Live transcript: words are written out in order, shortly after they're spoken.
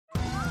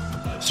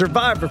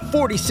Survivor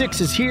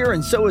 46 is here,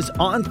 and so is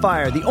On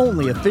Fire, the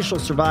only official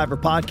Survivor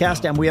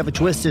podcast, and we have a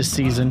twist this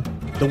season.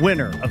 The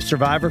winner of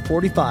Survivor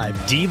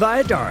 45, Dee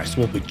Valladares,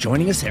 will be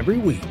joining us every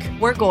week.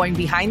 We're going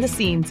behind the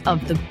scenes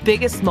of the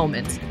biggest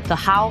moments, the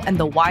how and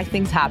the why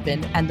things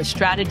happen, and the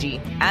strategy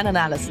and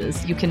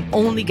analysis you can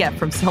only get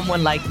from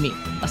someone like me,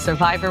 a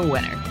Survivor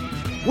winner.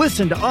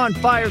 Listen to On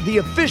Fire, the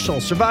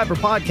official Survivor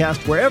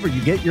podcast, wherever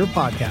you get your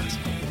podcast.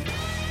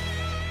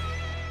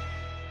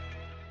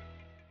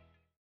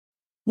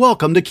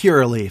 Welcome to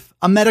Curaleaf,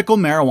 a medical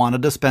marijuana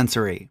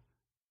dispensary.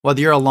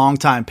 Whether you're a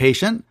longtime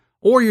patient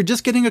or you're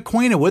just getting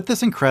acquainted with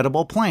this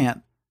incredible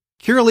plant,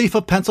 Curaleaf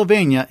of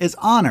Pennsylvania is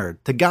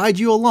honored to guide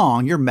you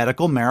along your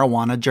medical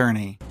marijuana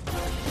journey.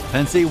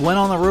 Penn State went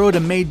on the road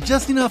and made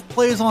just enough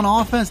plays on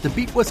offense to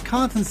beat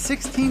Wisconsin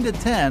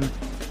 16-10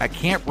 at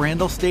Camp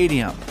Randall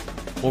Stadium.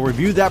 We'll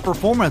review that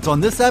performance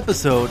on this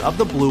episode of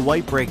the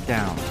Blue-White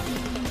Breakdown.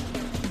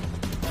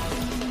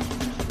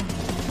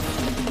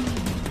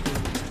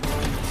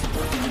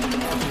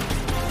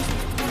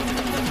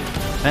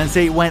 Penn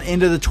State went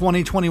into the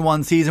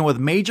 2021 season with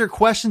major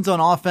questions on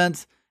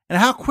offense and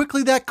how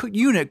quickly that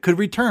unit could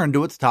return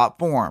to its top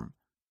form.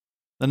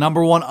 The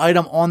number one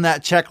item on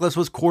that checklist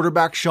was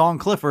quarterback Sean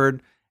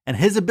Clifford and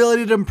his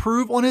ability to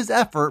improve on his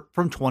effort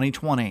from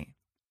 2020.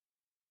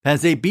 Penn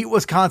State beat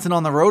Wisconsin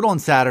on the road on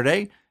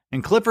Saturday,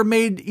 and Clifford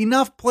made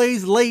enough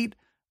plays late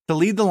to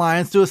lead the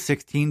Lions to a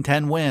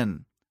 16-10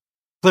 win.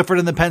 Clifford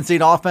and the Penn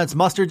State offense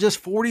mustered just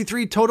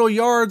 43 total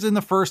yards in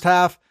the first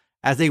half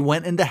as they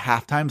went into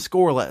halftime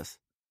scoreless.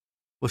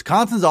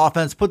 Wisconsin's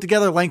offense put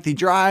together lengthy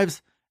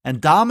drives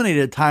and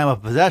dominated time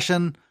of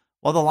possession,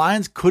 while the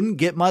Lions couldn't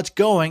get much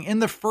going in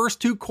the first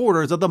two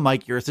quarters of the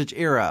Mike Yurcich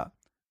era.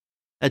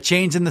 That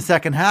changed in the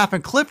second half,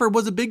 and Clifford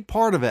was a big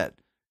part of it.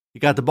 He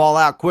got the ball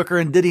out quicker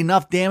and did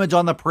enough damage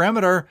on the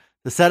perimeter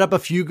to set up a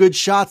few good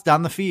shots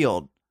down the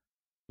field.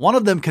 One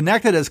of them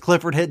connected as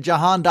Clifford hit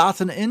Jahan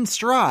Dotson in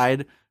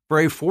stride for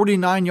a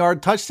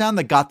 49-yard touchdown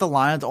that got the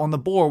Lions on the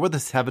board with a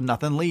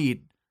 7-0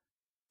 lead.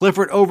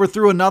 Clifford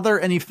overthrew another,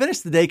 and he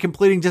finished the day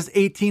completing just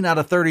 18 out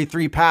of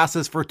 33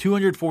 passes for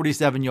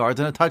 247 yards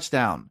and a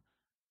touchdown.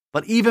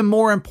 But even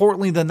more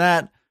importantly than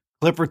that,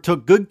 Clifford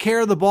took good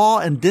care of the ball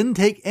and didn't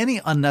take any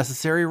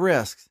unnecessary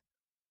risks.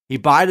 He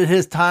bided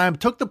his time,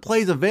 took the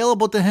plays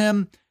available to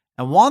him,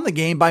 and won the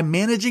game by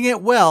managing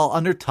it well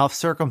under tough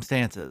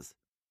circumstances.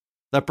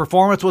 The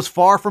performance was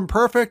far from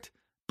perfect,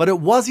 but it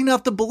was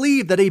enough to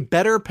believe that a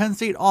better Penn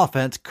State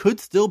offense could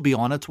still be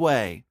on its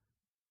way.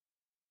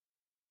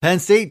 Penn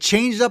State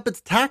changed up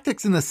its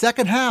tactics in the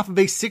second half of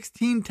a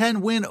 16-10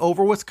 win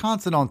over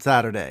Wisconsin on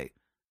Saturday.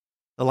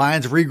 The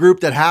Lions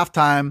regrouped at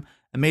halftime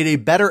and made a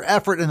better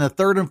effort in the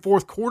third and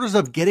fourth quarters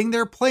of getting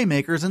their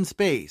playmakers in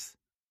space.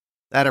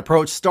 That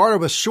approach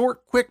started with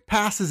short, quick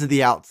passes to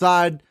the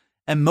outside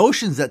and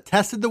motions that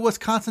tested the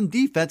Wisconsin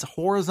defense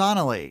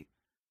horizontally.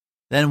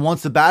 Then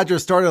once the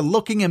Badgers started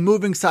looking and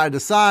moving side to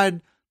side,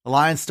 the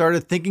Lions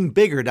started thinking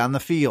bigger down the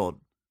field.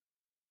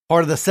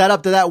 Part of the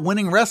setup to that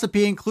winning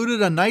recipe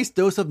included a nice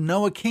dose of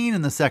Noah Cain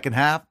in the second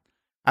half,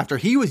 after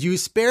he was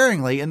used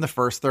sparingly in the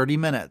first 30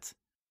 minutes.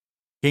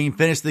 Cain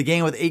finished the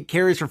game with 8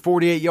 carries for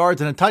 48 yards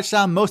and a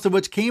touchdown, most of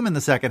which came in the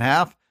second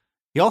half.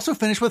 He also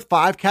finished with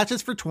 5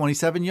 catches for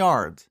 27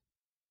 yards.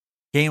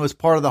 Cain was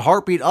part of the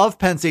heartbeat of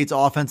Penn State's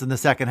offense in the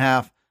second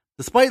half,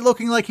 despite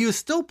looking like he was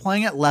still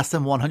playing at less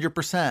than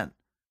 100%.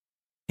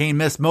 Cain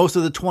missed most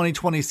of the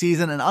 2020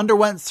 season and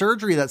underwent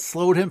surgery that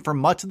slowed him for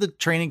much of the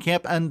training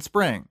camp and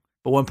spring.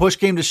 But when push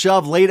came to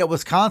shove late at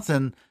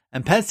Wisconsin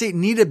and Penn State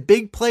needed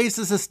big plays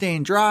to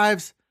sustain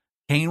drives,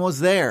 Cain was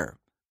there.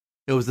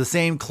 It was the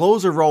same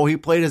closer role he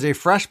played as a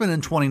freshman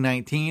in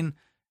 2019,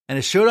 and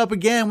it showed up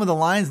again when the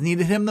Lions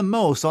needed him the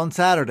most on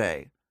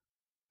Saturday.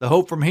 The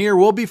hope from here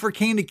will be for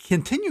Cain to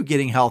continue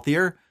getting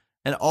healthier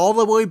and all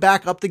the way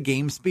back up to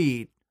game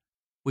speed.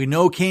 We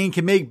know Cain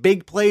can make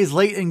big plays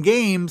late in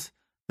games.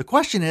 The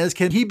question is,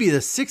 can he be the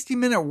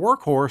 60-minute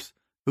workhorse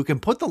who can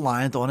put the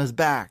Lions on his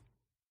back?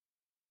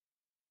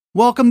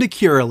 Welcome to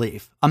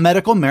Curaleaf, a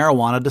medical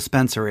marijuana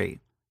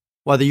dispensary.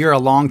 Whether you're a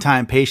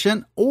longtime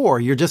patient or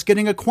you're just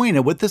getting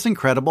acquainted with this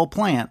incredible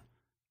plant,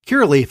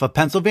 Curaleaf of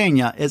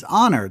Pennsylvania is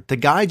honored to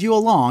guide you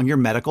along your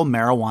medical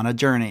marijuana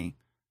journey.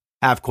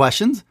 Have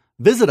questions?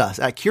 Visit us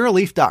at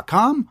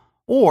curaleaf.com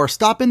or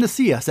stop in to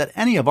see us at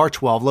any of our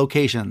 12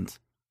 locations.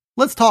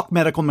 Let's talk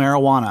medical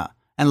marijuana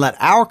and let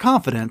our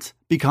confidence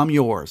become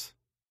yours.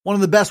 One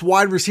of the best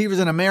wide receivers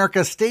in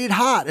America stayed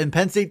hot in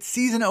Penn State's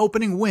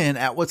season-opening win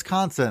at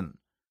Wisconsin.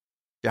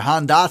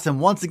 Jahan Dotson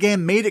once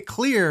again made it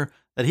clear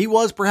that he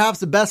was perhaps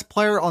the best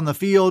player on the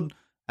field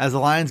as the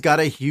Lions got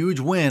a huge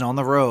win on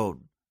the road.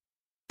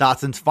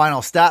 Dotson's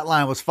final stat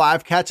line was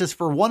 5 catches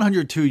for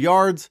 102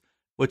 yards,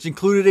 which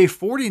included a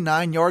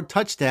 49-yard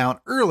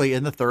touchdown early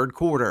in the third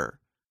quarter.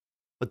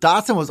 But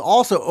Dotson was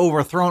also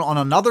overthrown on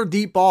another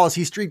deep ball as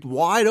he streaked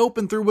wide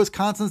open through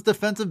Wisconsin's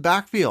defensive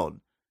backfield.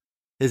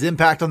 His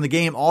impact on the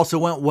game also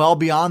went well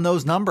beyond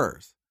those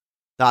numbers.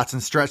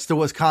 Dotson stretched the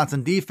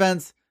Wisconsin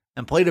defense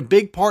and played a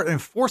big part in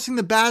forcing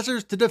the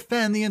Badgers to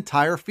defend the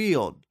entire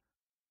field.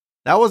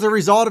 That was a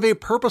result of a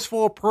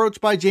purposeful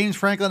approach by James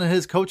Franklin and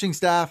his coaching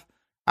staff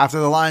after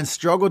the Lions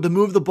struggled to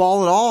move the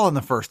ball at all in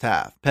the first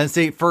half. Penn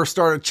State first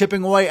started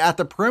chipping away at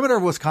the perimeter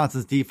of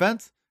Wisconsin's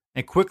defense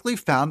and quickly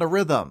found a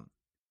rhythm.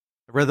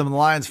 The rhythm the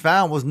Lions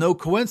found was no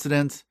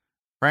coincidence.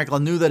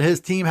 Franklin knew that his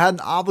team had an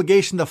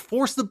obligation to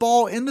force the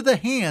ball into the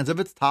hands of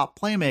its top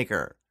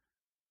playmaker.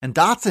 And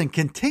Dotson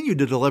continued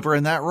to deliver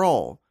in that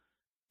role.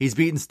 He's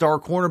beaten star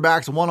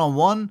cornerbacks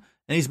one-on-one,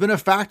 and he's been a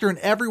factor in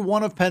every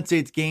one of Penn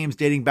State's games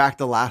dating back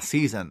to last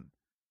season.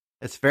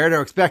 It's fair to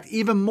expect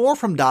even more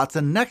from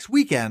Dotson next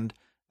weekend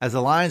as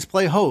the Lions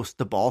play host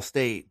to Ball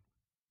State.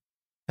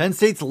 Penn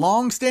State's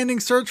long-standing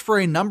search for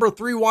a number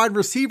 3 wide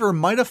receiver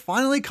might have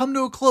finally come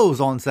to a close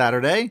on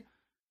Saturday.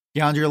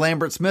 DeAndre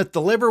Lambert-Smith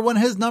delivered when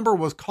his number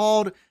was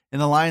called in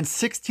the Lions'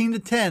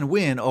 16-10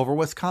 win over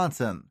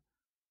Wisconsin.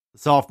 The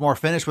sophomore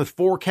finished with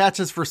 4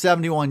 catches for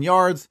 71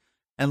 yards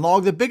and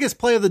logged the biggest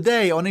play of the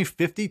day on a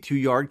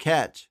 52-yard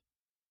catch.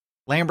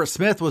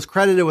 Lambert-Smith was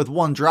credited with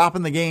 1 drop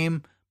in the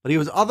game, but he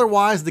was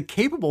otherwise the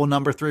capable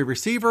number 3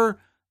 receiver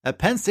that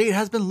Penn State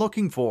has been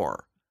looking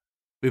for.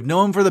 We've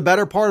known for the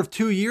better part of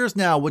 2 years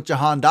now what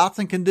Jahan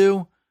Dotson can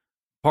do.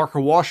 Parker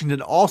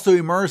Washington also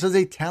emerged as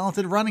a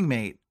talented running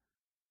mate.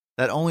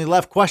 That only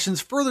left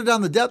questions further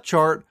down the depth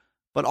chart,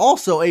 but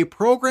also a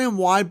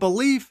program-wide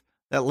belief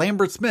that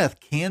Lambert-Smith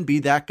can be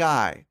that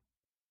guy.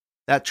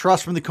 That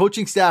trust from the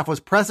coaching staff was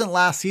present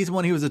last season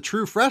when he was a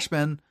true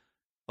freshman,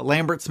 but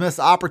Lambert-Smith's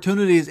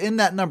opportunities in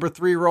that number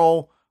 3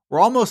 role were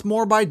almost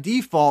more by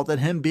default than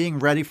him being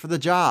ready for the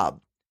job.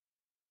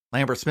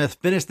 Lambert-Smith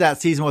finished that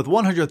season with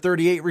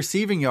 138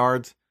 receiving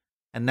yards,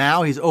 and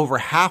now he's over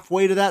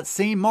halfway to that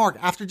same mark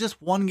after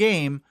just 1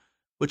 game,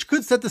 which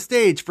could set the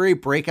stage for a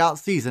breakout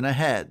season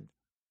ahead.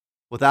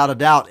 Without a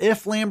doubt,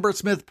 if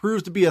Lambert-Smith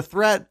proves to be a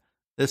threat,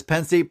 this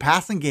Penn State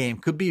passing game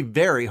could be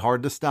very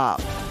hard to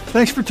stop.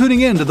 Thanks for tuning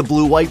in to the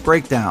Blue White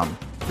Breakdown.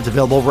 It's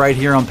available right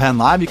here on Penn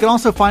Live. You can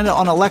also find it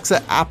on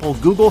Alexa, Apple,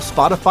 Google,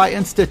 Spotify,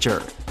 and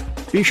Stitcher.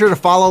 Be sure to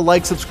follow,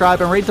 like,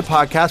 subscribe, and rate the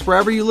podcast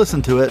wherever you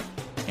listen to it,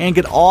 and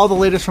get all the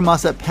latest from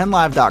us at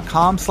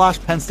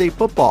PennLive.com/Penn State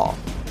Football.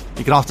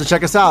 You can also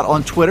check us out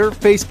on Twitter,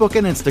 Facebook,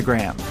 and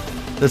Instagram.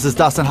 This is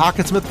Dustin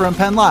Hockensmith from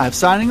Penn Live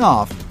signing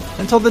off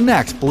until the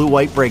next Blue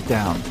White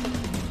Breakdown.